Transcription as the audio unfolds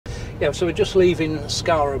Yeah, so we're just leaving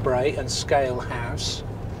Skara Brae and Scale House,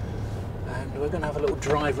 and we're going to have a little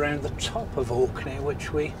drive around the top of Orkney,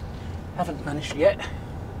 which we haven't managed yet.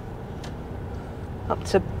 Up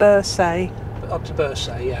to Birsay. Up to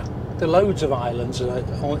Birsay, yeah. There are loads of islands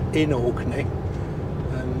in Orkney,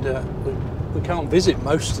 and we can't visit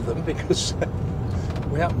most of them because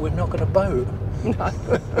we're not got a boat. No.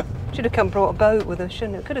 Should have come brought a boat with us,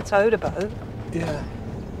 shouldn't it? Could have towed a boat. Yeah.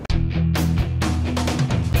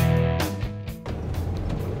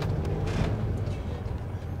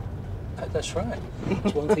 That's right.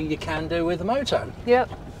 It's one thing you can do with a motorhome. Yep.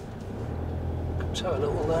 So a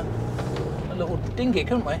little dinghy,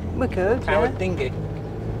 couldn't we? We could, Powered dinghy.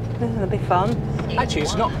 Yeah, that'd be fun. Actually,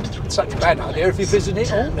 it's not such a bad idea if you visit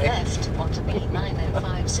it Orkney. Left onto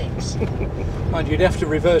B9056. Mind you, you'd have to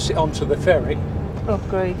reverse it onto the ferry. Oh,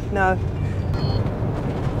 grief, no.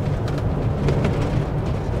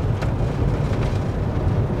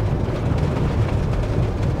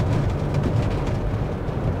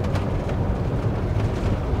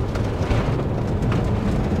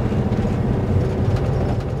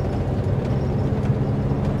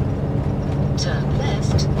 Turn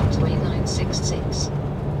left onto A966.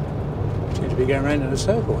 Seems to be going around in a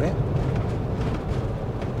circle here.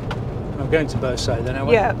 I'm going to Birsay then, are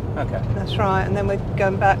we? Yeah. Okay. That's right, and then we're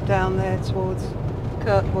going back down there towards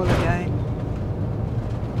Kirkwall again.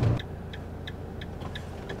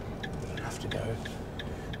 Have to go.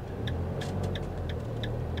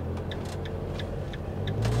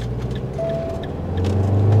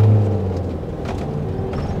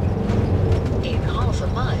 In half a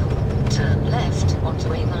mile, turn left onto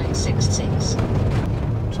A966.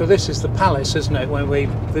 So this is the palace, isn't it? When we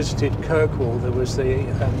visited Kirkwall, there was the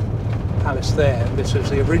palace there. This was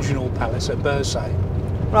the original palace at Birsay.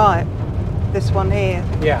 Right, this one here.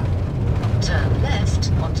 Yeah. Turn left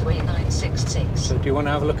onto A966. So do you want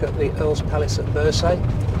to have a look at the Earl's Palace at Birsay?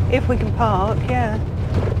 If we can park, yeah.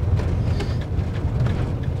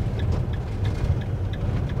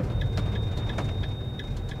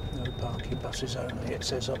 No parking, buses only, it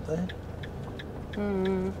says up there.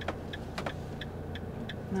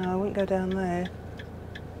 No, I wouldn't go down there.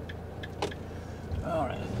 All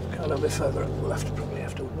right, go a little bit further up. We'll probably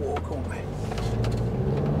have to walk, won't we?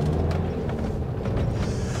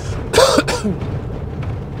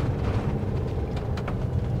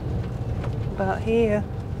 About here.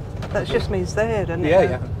 That just means there, doesn't it? Yeah,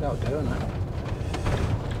 yeah, that'll do, isn't it?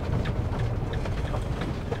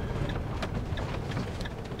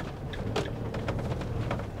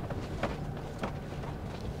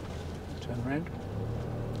 Turn around.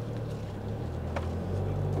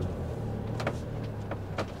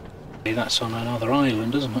 That's on another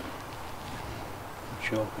island, isn't it?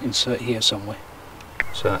 Which I'll insert here somewhere.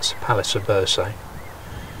 So that's the Palace of Birsay.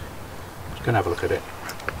 Just going to have a look at it.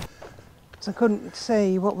 So I couldn't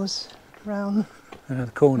see what was round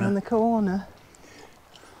The corner. around the corner.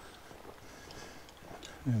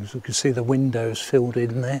 As you can see, the windows filled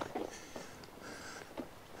in there.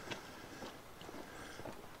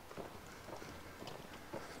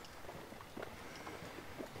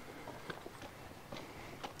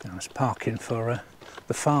 Now it's parking for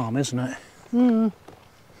the farm, isn't it? And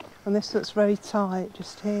this looks very tight,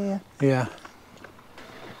 just here. Yeah.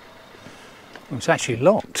 Well, it's actually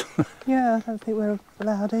locked. Yeah, I don't think we're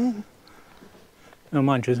allowed in. Oh,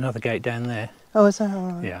 mind you, there's another gate down there. Oh, is that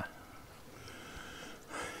all right? Yeah.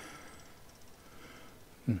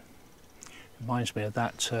 Reminds me of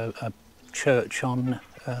that a church on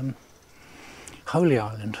Holy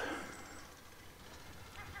Island.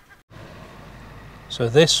 So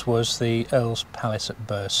this was the Earl's Palace at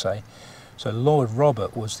Birsay. So Lord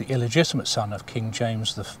Robert was the illegitimate son of King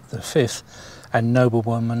James V and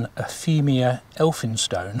noblewoman Euphemia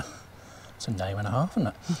Elphinstone. That's a name and a half, isn't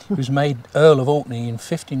it? He was made Earl of Orkney in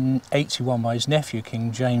 1581 by his nephew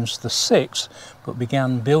King James VI, but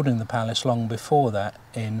began building the palace long before that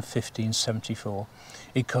in 1574.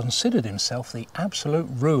 He considered himself the absolute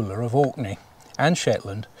ruler of Orkney and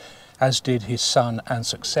Shetland, as did his son and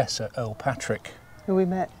successor Earl Patrick. Who we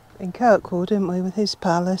met in Kirkwall, didn't we, with his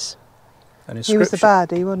palace? He was the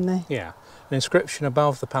baddie, wasn't he? Yeah. An inscription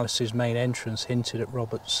above the palace's main entrance hinted at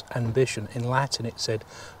Robert's ambition. In Latin it said,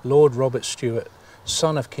 Lord Robert Stewart,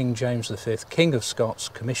 son of King James V, King of Scots,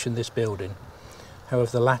 commissioned this building.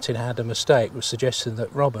 However, the Latin had a mistake, was suggesting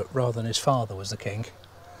that Robert, rather than his father, was the king.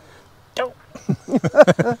 Oh.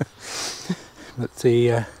 But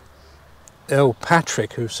the Earl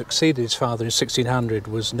Patrick, who succeeded his father in 1600,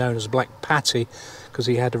 was known as Black Patty because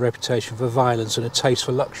he had a reputation for violence and a taste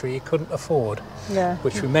for luxury he couldn't afford. Yeah.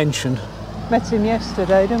 Which we mentioned. Met him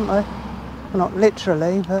yesterday, didn't we? Well, not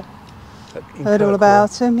literally, but Heard all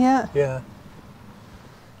about him, yeah. Yeah.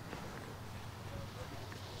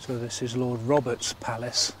 So this is Lord Robert's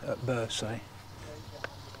palace at Birsay,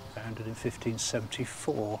 founded in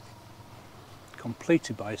 1574,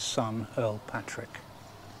 completed by his son Earl Patrick.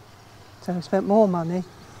 So he spent more money.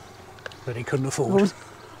 But he couldn't afford.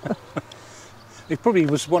 He probably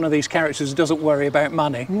was one of these characters who doesn't worry about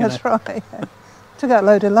money. That's right. Yeah. Took out a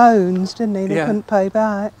load of loans, didn't he? They couldn't pay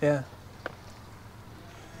back. Yeah.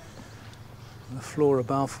 The floor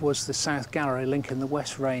above was the south gallery linking the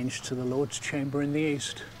west range to the Lord's chamber in the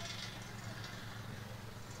east.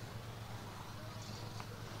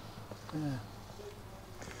 Yeah.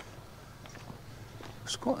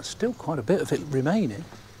 There's still quite a bit of it remaining.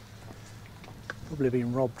 Probably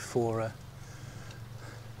been robbed for, I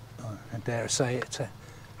dare say it,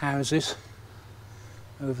 houses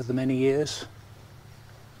over the many years.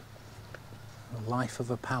 The life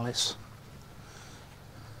of a palace.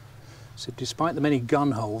 So despite the many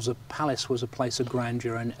gun holes, a palace was a place of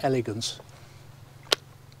grandeur and elegance.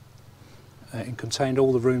 It contained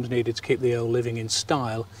all the rooms needed to keep the Earl living in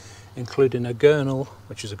style, including a gurnal,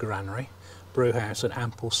 which is a granary, brewhouse and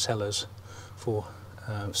ample cellars for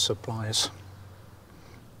supplies.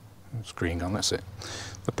 Screen gone, that's it.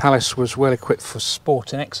 The palace was well equipped for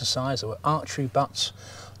sport and exercise. There were archery butts,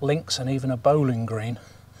 links and even a bowling green.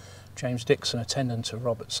 James Dixon, attendant to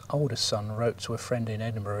Robert's oldest son, wrote to a friend in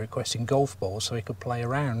Edinburgh requesting golf balls so he could play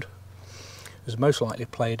around. It was most likely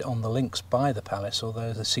played on the links by the palace,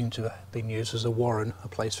 although they seem to have been used as a warren, a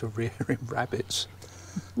place for rearing rabbits.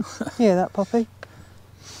 Yeah, that Poppy.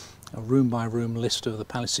 A room-by-room list of the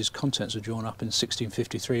palace's contents were drawn up in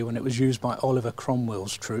 1653 when it was used by Oliver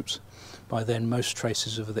Cromwell's troops. By then most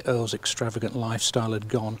traces of the Earl's extravagant lifestyle had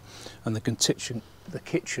gone, and the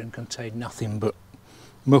kitchen contained nothing but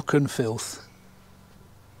muck and filth.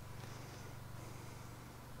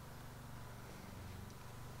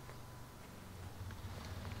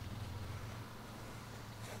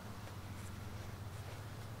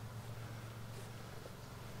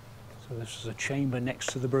 So this is a chamber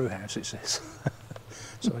next to the brewhouse, it says.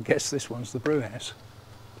 So I guess this one's the brewhouse.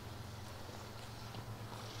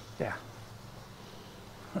 Yeah.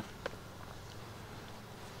 The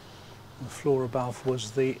floor above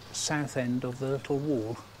was the south end of the little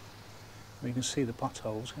wall. You can see the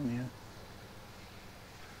potholes, can you?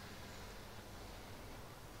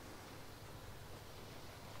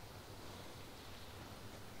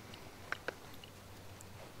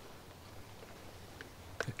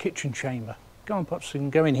 The kitchen chamber. Go on, Pops, you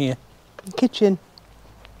can go in here. Kitchen.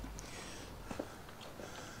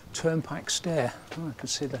 Turnpike stair. Oh, I can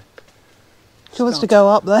see the... She wants to go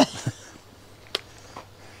up there.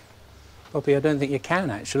 Poppy, I don't think you can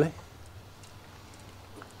actually.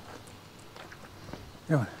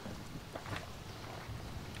 Go on.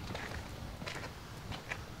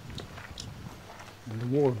 And the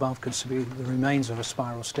wall above can be the remains of a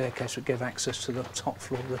spiral staircase that gave access to the top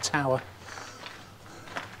floor of the tower.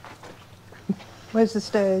 Where's the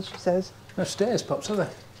stairs, she says? No stairs, Pops, are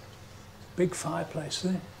there? Big fireplace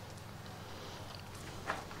there.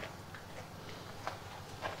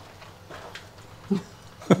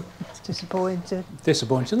 It's disappointing.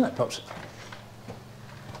 Disappointing, isn't it, Pops?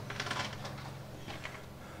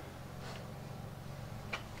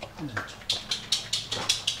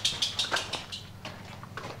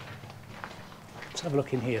 Let's have a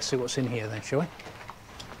look in here, see what's in here then, shall we?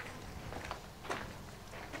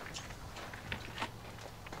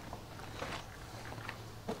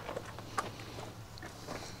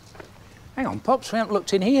 Hang on, Pops, we haven't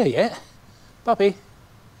looked in here yet. Poppy.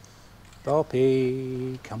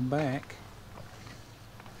 Poppy, come back.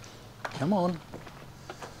 Come on.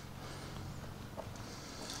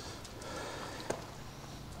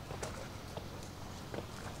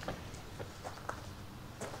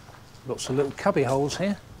 Lots of little cubby holes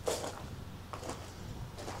here.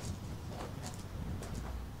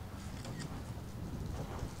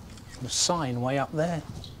 A sign way up there.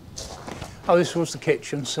 Oh, this was the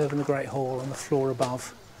kitchen serving the great hall on the floor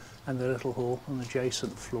above, and the little hall on the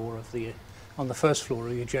adjacent floor of the, on the first floor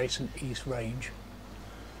of the adjacent east range.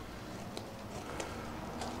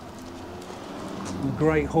 The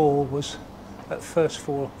great hall was at first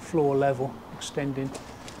floor level, extending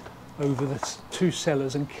over the two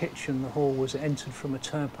cellars and kitchen. The hall was entered from a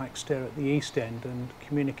turnpike stair at the east end and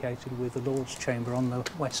communicated with the Lord's chamber on the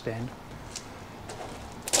west end.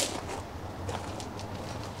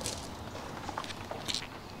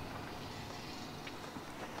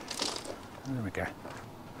 There we go.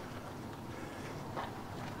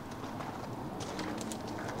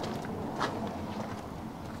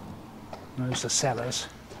 Those are cellars.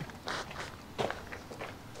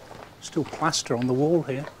 There's Still plaster on the wall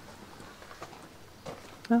here.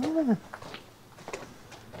 Oh,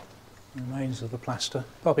 Remains of the plaster.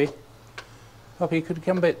 Poppy, Poppy, could you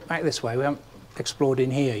come a bit back this way? We haven't explored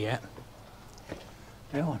in here yet.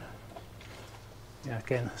 Go on. Yeah,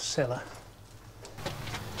 again, cellar.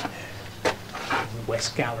 The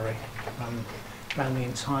west gallery. Ran the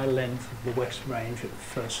entire length of the west range at the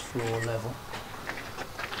first floor level.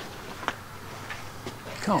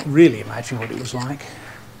 Can't really imagine what it was like.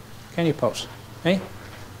 Can you, Pops? Eh?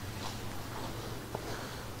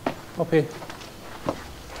 Poppy.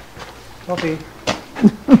 Poppy.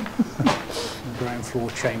 The ground floor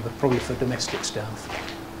chamber, probably for domestic staff.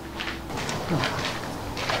 Oh.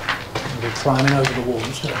 We'll be climbing over the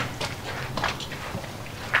walls.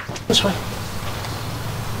 This way.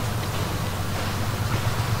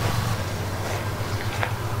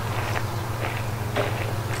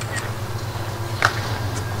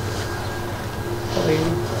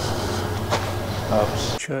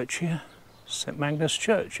 Church here, St Magnus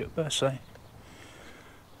Church at Birsay.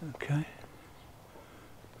 Okay.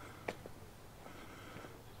 I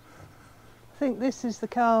think this is the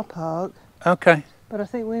car park. Okay. But I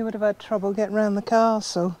think we would have had trouble getting around the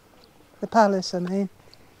castle. The palace, I mean.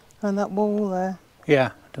 And that wall there.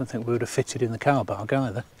 Yeah, I don't think we would have fitted in the car park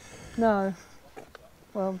either. No.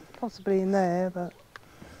 Well, possibly in there, but...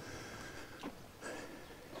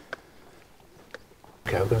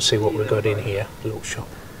 Okay, we're going to see what we've got in here. Little shop.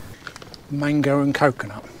 Mango and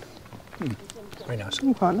coconut. Very nice.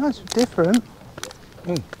 Quite nice, different.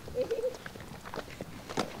 There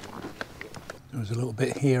was a little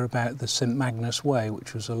bit here about the St Magnus Way,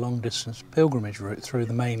 which was a long-distance pilgramage route through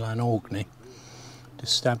the mainland Orkney,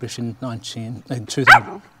 established in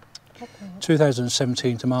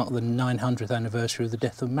 2017 to mark the 900th anniversary of the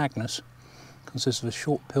death of Magnus. It consists of a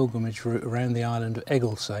short pilgrimage route around the island of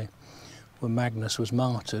Egglesay, where Magnus was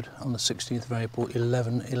martyred on the 16th of April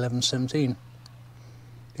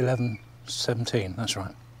 1117, that's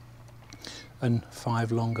right, and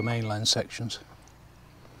 5 longer mainland sections.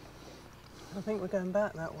 I think we're going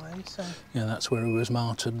back that way, so... Yeah, that's where he was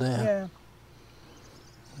martyred there.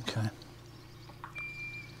 Yeah. Okay.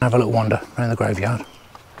 Have a little wander around the graveyard.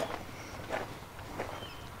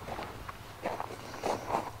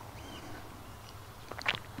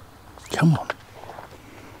 Come on.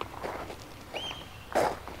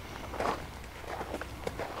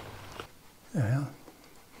 There we are.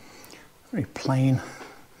 Very plain,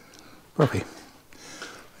 probably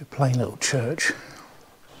very plain little church.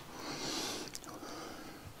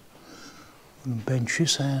 Wooden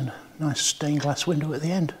benches and nice stained glass window at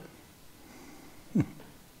the end. Very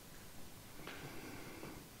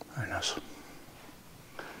nice.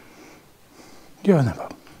 Go in there,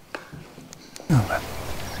 Bob. Oh, man.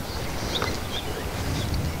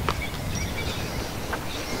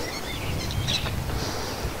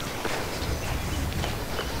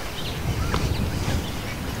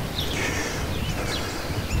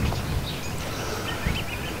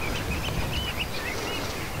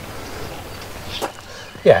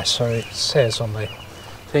 Yeah, so it says on the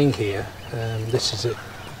thing here, this has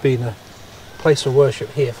been a place of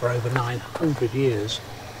worship here for over 900 years.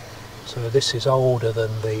 So this is older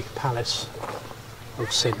than the palace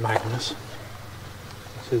of St Magnus.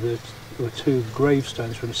 So there were 2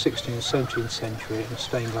 gravestones from the 16th and 17th century and a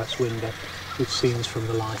stained glass window with scenes from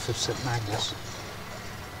the life of St Magnus.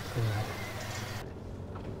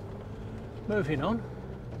 Moving on.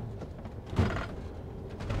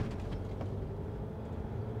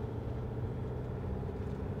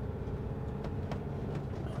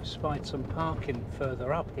 Spied some parking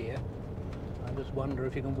further up here. I just wonder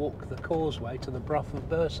if you can walk the causeway to the Brough of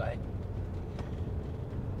Birsay.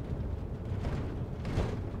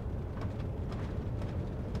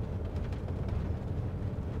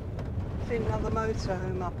 Seen another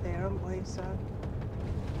motorhome up here, haven't we? So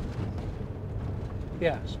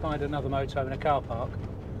Yeah, spied another motorhome in a car park.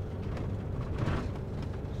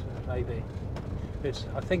 So maybe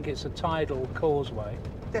I think it's a tidal causeway.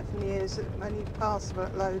 definitely is. Only passable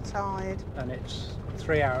at low tide. And it's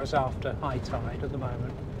 3 hours after high tide at the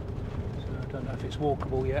moment. So I don't know if it's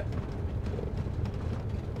walkable yet.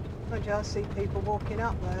 Mind you, I see people walking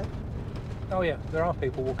up there. Oh yeah, there are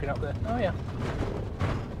people walking up there. Oh yeah.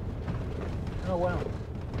 Oh wow.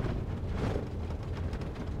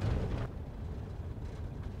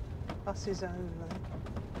 Buses only.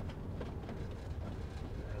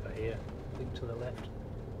 Over here, I think to the left.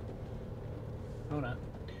 Oh no,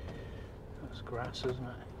 that's grass, isn't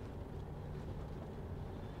it?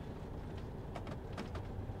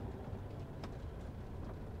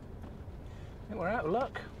 I think we're out of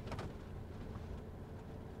luck.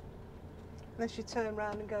 Unless you turn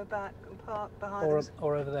round and go back and park behind Or, us.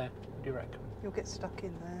 or over there, what do you reckon? You'll get stuck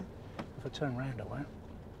in there. If I turn round, I won't.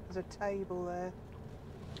 There's a table there.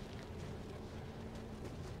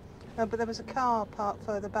 No, but there was a car parked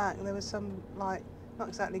further back and there was some, like, not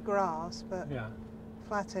exactly grass, but Yeah.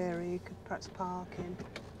 flat area you could perhaps park in.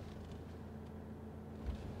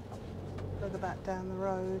 Further back down the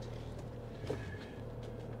road.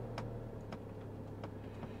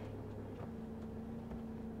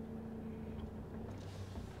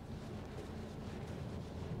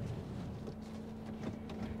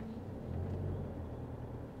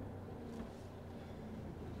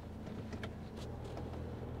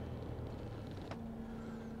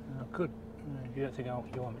 Oh, good. You don't think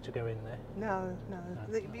you want me to go in there? No, no.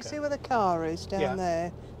 No, You okay. see where the car is down Yeah. there?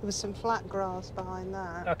 There was some flat grass behind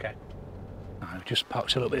that. Okay. I just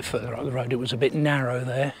parked a little bit further up the road. It was a bit narrow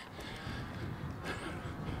there.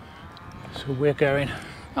 So we're going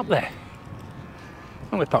up there.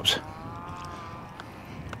 On with Pops.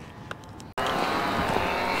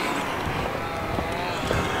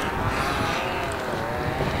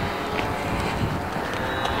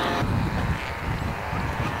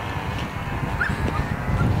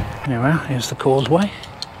 Here we are, here's the causeway.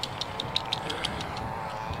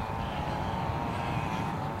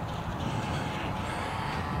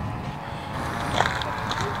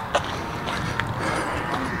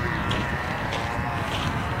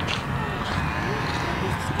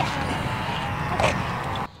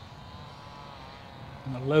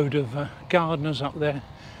 And a load of gardeners up there.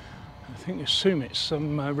 I assume it's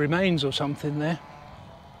some remains or something there.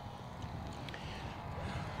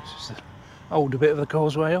 This is the older bit of the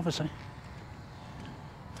causeway, obviously.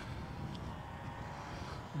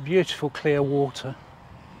 Beautiful clear water.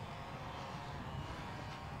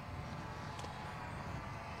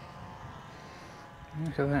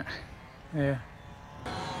 Look at that. Yeah.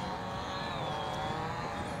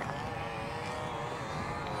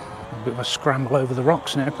 A bit of a scramble over the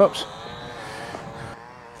rocks now, Pops.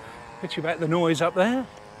 Pity about the noise up there.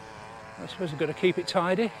 I suppose we've got to keep it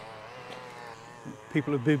tidy.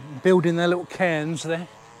 People have been building their little cairns there.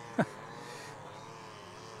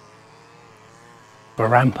 A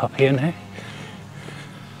ramp up here now.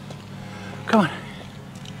 Come on.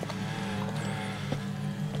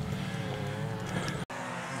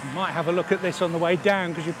 You might have a look at this on the way down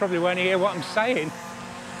because you probably won't hear what I'm saying.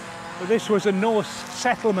 But this was a Norse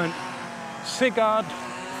settlement, Sigurd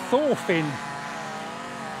Thorfin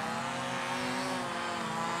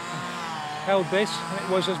held this, and it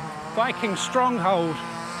was a Viking stronghold.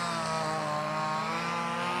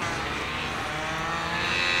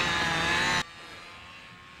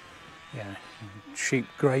 Yeah, sheep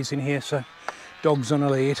grazing here, so dogs on a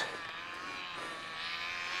lead.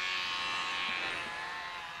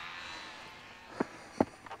 I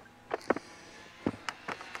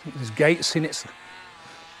think there's gates in its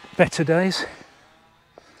better days.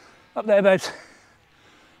 Up there, babes.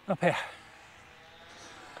 Up here.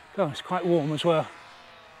 Oh, it's quite warm as well.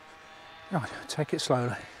 Right, take it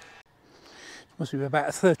slowly. Must be about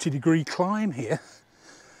a 30-degree climb here.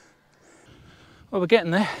 Well, we're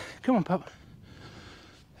getting there. Come on, pup.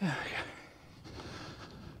 There we go.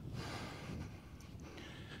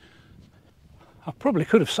 I probably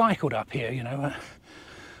could have cycled up here, you know.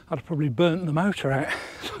 I'd have probably burnt the motor out.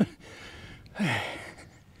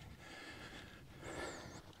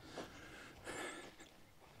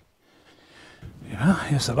 Yeah,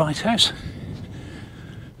 here's the lighthouse.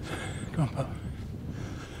 Come on, pup.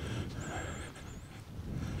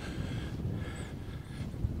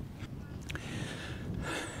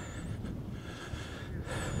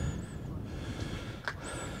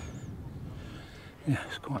 Yeah,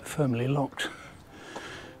 it's quite firmly locked.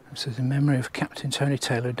 It says in memory of Captain Tony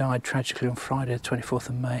Taylor, who died tragically on Friday, the 24th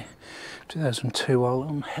of May, 2002, while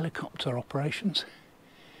on helicopter operations.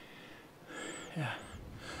 Yeah.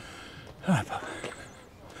 All right, Bob.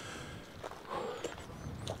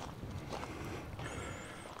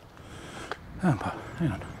 Hang on, Bob.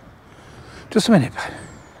 Hang on. Just a minute, Bob.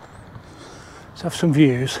 Let's have some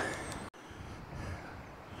views.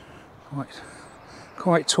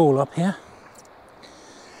 Quite tall up here.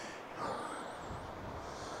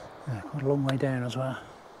 Yeah, quite a long way down as well.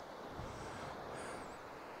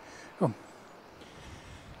 Come on.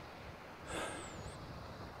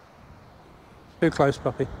 Too close,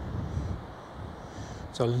 puppy.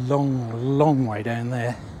 It's a long, long way down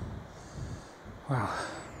there. Wow.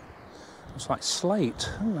 It's like slate,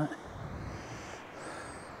 isn't it?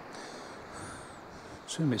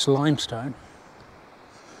 Assume it's limestone.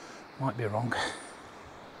 Might be wrong.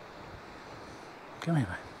 Come here,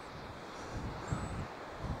 mate.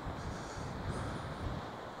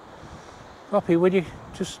 Poppy, would you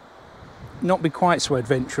just not be quite so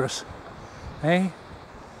adventurous, eh?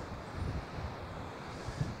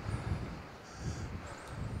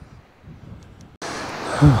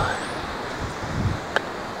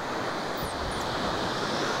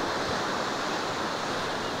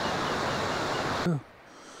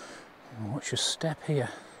 Watch your step here.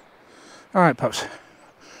 All right, pups.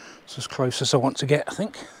 It's as close as I want to get, I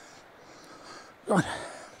think. Go on.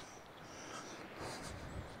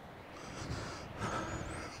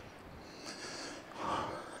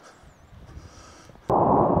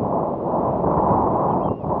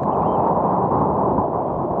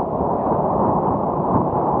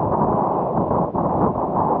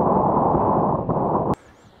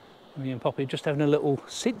 Me and Poppy just having a little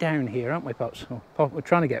sit down here, aren't we, pups? We're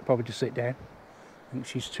trying to get Poppy to sit down. I think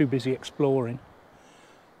she's too busy exploring.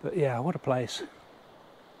 But yeah, what a place.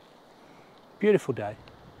 Beautiful day.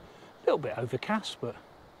 A little bit overcast, but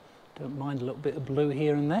don't mind a little bit of blue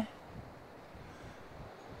here and there.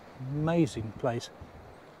 Amazing place.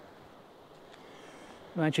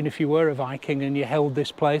 Imagine if you were a Viking and you held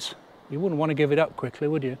this place. You wouldn't want to give it up quickly,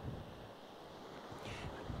 would you?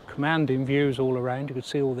 Commanding views all around. You could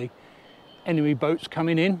see all the enemy boats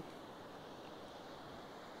coming in.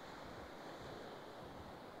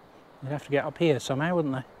 They'd have to get up here somehow,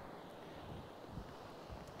 wouldn't they?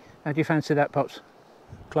 How do you fancy that, Pops?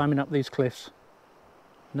 Climbing up these cliffs?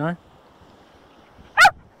 No?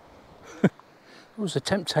 There was a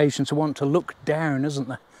temptation to want to look down, isn't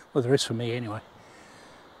there? Well, there is for me anyway.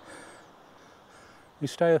 You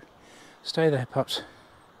stay there, Pops.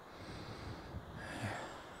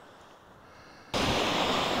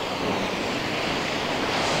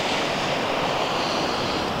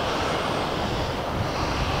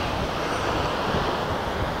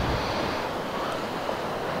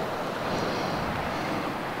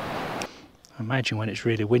 Imagine when it's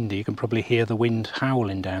really windy, you can probably hear the wind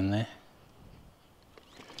howling down there.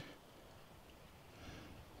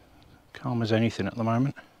 Calm as anything at the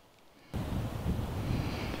moment.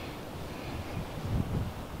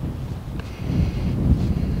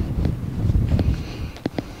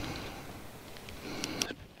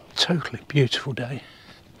 Totally beautiful day.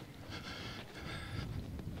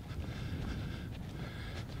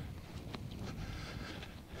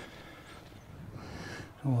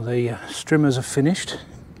 All the strimmers are finished.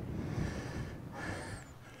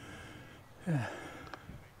 Yeah.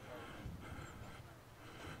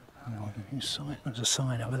 There's a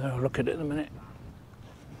sign over there, I'll look at it in a minute.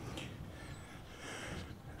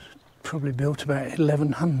 Probably built about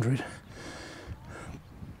 1100.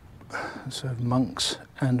 So monks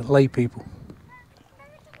and lay people.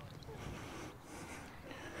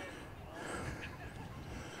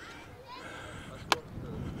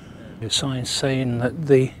 A sign saying that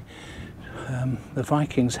the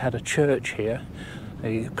Vikings had a church here,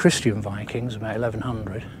 the Christian Vikings, about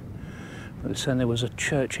 1100. But it's saying there was a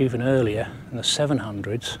church even earlier in the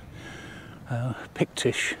 700s.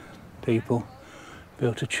 Pictish people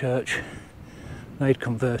built a church. They'd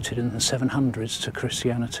converted in the 700s to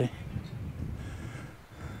Christianity.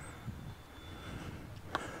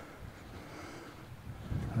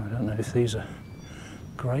 I don't know if these are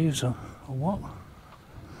graves or what.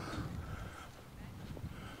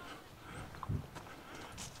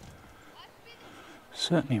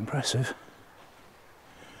 Certainly impressive.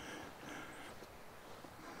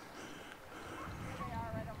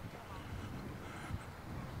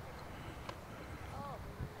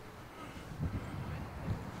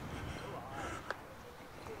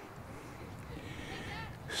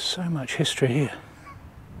 So much history here.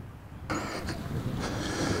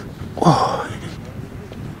 Whoa.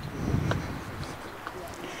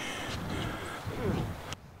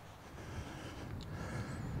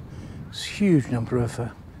 Huge number of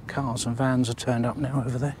cars and vans are turned up now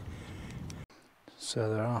over there.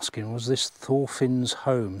 So they're asking, was this Thorfin's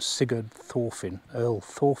home? Sigurd Thorfin, Earl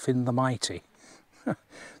Thorfin The Mighty.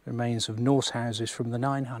 Remains of Norse houses from the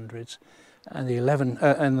 900s and the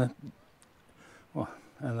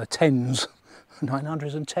and the 10s,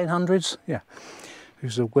 900s and 1000s. Yeah, it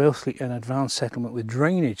was a wealthy and advanced settlement with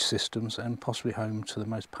drainage systems and possibly home to the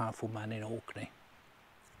most powerful man in Orkney.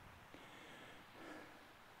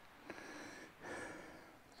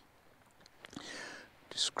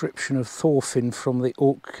 Description of Thorfin from the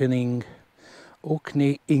Orkney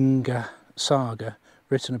saga,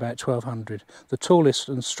 written about 1200. The tallest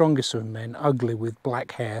and strongest of men, ugly with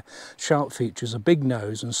black hair, sharp features, a big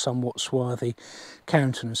nose and somewhat swarthy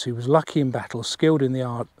countenance. He was lucky in battle, skilled in the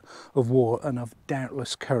art of war and of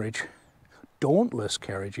dauntless courage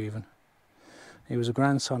even. He was a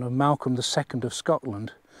grandson of Malcolm II of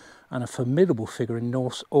Scotland and a formidable figure in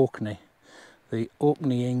Norse Orkney. The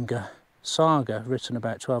Orkney saga, written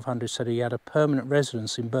about 1200, said he had a permanent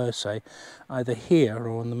residence in Birsay, either here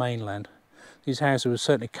or on the mainland. These houses were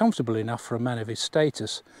certainly comfortable enough for a man of his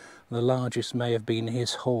status. The largest may have been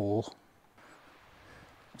his hall.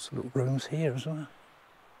 Lots of little rooms here as well.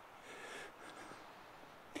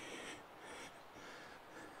 It's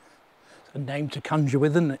a name to conjure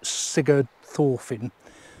with, isn't it? Sigurd Thorfin,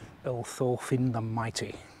 Earl Thorfin the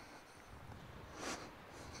Mighty.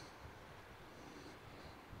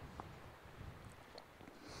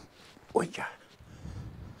 Oh yeah.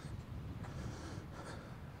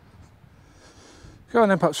 Go on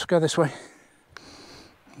then, pups, go this way.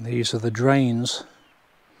 These are the drains.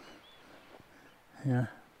 Yeah,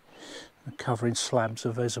 the covering slabs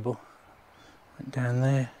are visible. Right down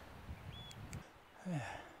there. Yeah.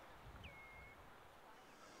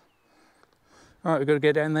 Right, we've got to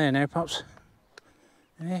get down there now, pups.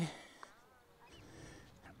 Yeah.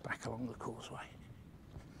 Back along the causeway.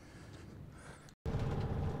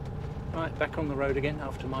 Right, back on the road again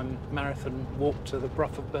after my marathon walk to the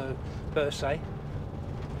Brough of Birsay.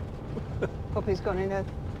 Poppy's gone in her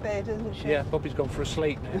bed, isn't she? Yeah, Poppy's gone for a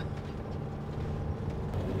sleep now.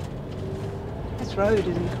 This road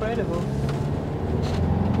is incredible.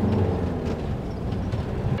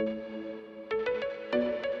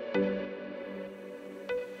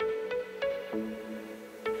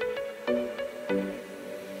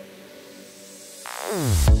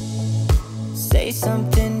 Say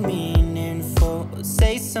something meaningful,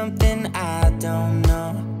 say something I don't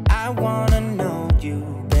know. I wanna know you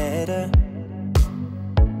better.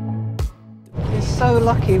 We're so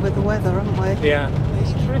lucky with the weather, aren't we? Yeah.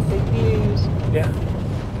 These terrific views. Yeah.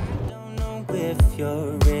 I don't know if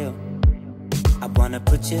you're real. I wanna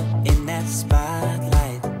put you in that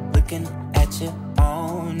spotlight, looking at you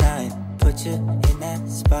all night. Put you in that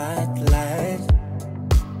spotlight.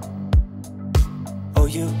 Oh,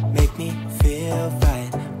 you make me feel right.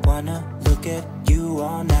 Wanna look at you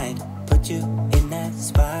all night. Put you in that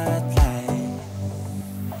spotlight.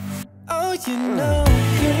 Oh, you know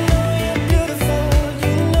you're beautiful.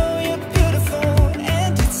 You know you're beautiful.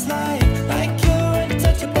 And it's like you're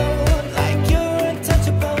untouchable. Like you're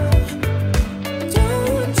untouchable.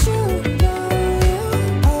 Don't you know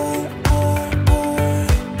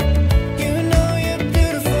you know you're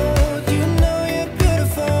beautiful. You know you're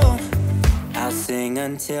beautiful. I'll sing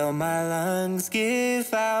until my lungs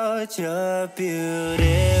give out. You're beautiful.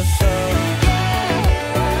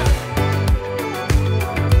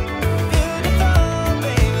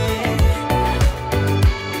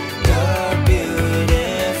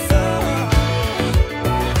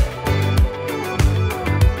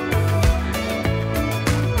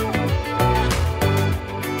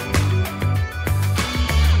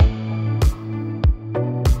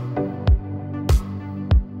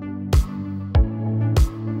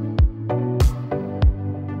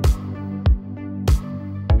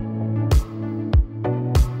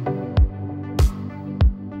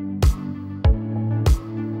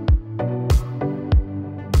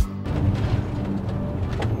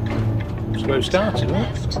 Where we started, Turn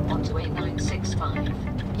wasn't left onto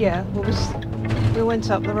A965. Yeah, we went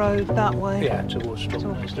up the road that way. it? Yeah, towards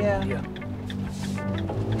Stromness. Yeah. Yeah.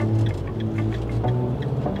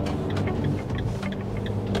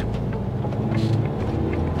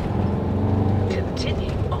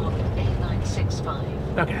 Continue on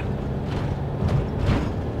A965. Okay.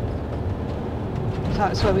 So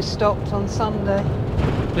that's where we stopped on Sunday.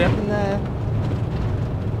 Yeah. In there.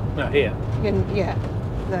 No, here. Yeah,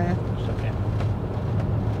 there. Okay.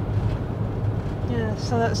 Yeah,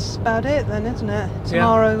 so that's about it then, isn't it?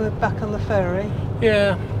 Tomorrow we're back on the ferry.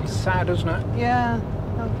 Yeah, it's sad, isn't it? Yeah,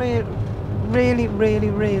 I really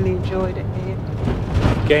enjoyed it here.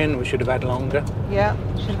 Again, we should have had longer. Yeah,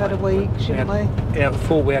 should have had a week, shouldn't we? Yeah,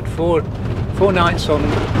 before we had four nights on,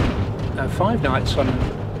 5 nights on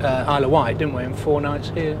Isle of Wight, didn't we? And 4 nights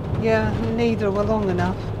here. Yeah, neither were long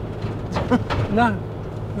enough. No.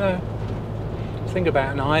 Think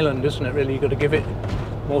about an island, isn't it? Really, you've got to give it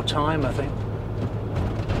more time, I think.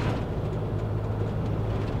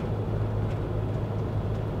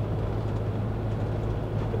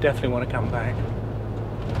 But definitely want to come back.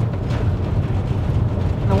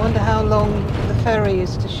 I wonder how long the ferry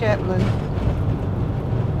is to Shetland.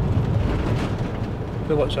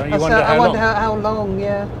 So what, sorry? I You wonder how I wonder long? how long,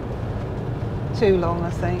 yeah. Too long, I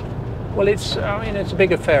think. Well, it's a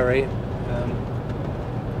bigger ferry.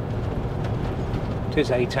 It is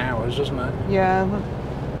 8 hours, isn't it? Yeah.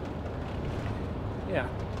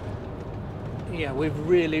 Yeah, we've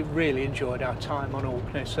really enjoyed our time on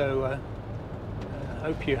Orkney, so I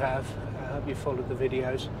hope you have. I hope you followed the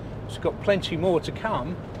videos. It's got plenty more to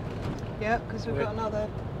come. Yeah, because we've got another,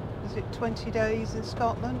 is it 20 days in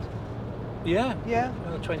Scotland? Yeah. Yeah.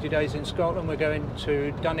 Another 20 days in Scotland. We're going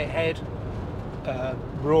to Dunnet Head,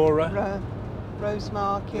 Brora,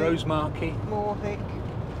 Rosemarkie, Morvick,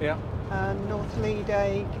 yeah, and North League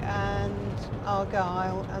and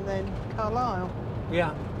Argyll, and then Carlisle.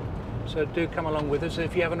 Yeah. So do come along with us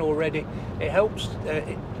if you haven't already. It helps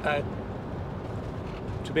to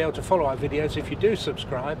be able to follow our videos. If you do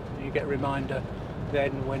subscribe, you get a reminder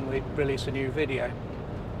then when we release a new video.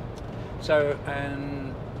 So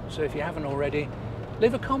if you haven't already,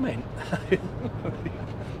 leave a comment.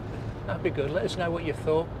 That'd be good. Let us know what you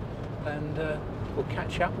thought, and we'll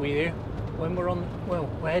catch up with you when we're on. Well,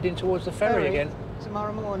 we're heading towards the ferry again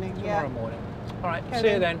tomorrow morning. Tomorrow morning. All right. Okay,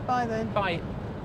 see you then. Bye then. Bye.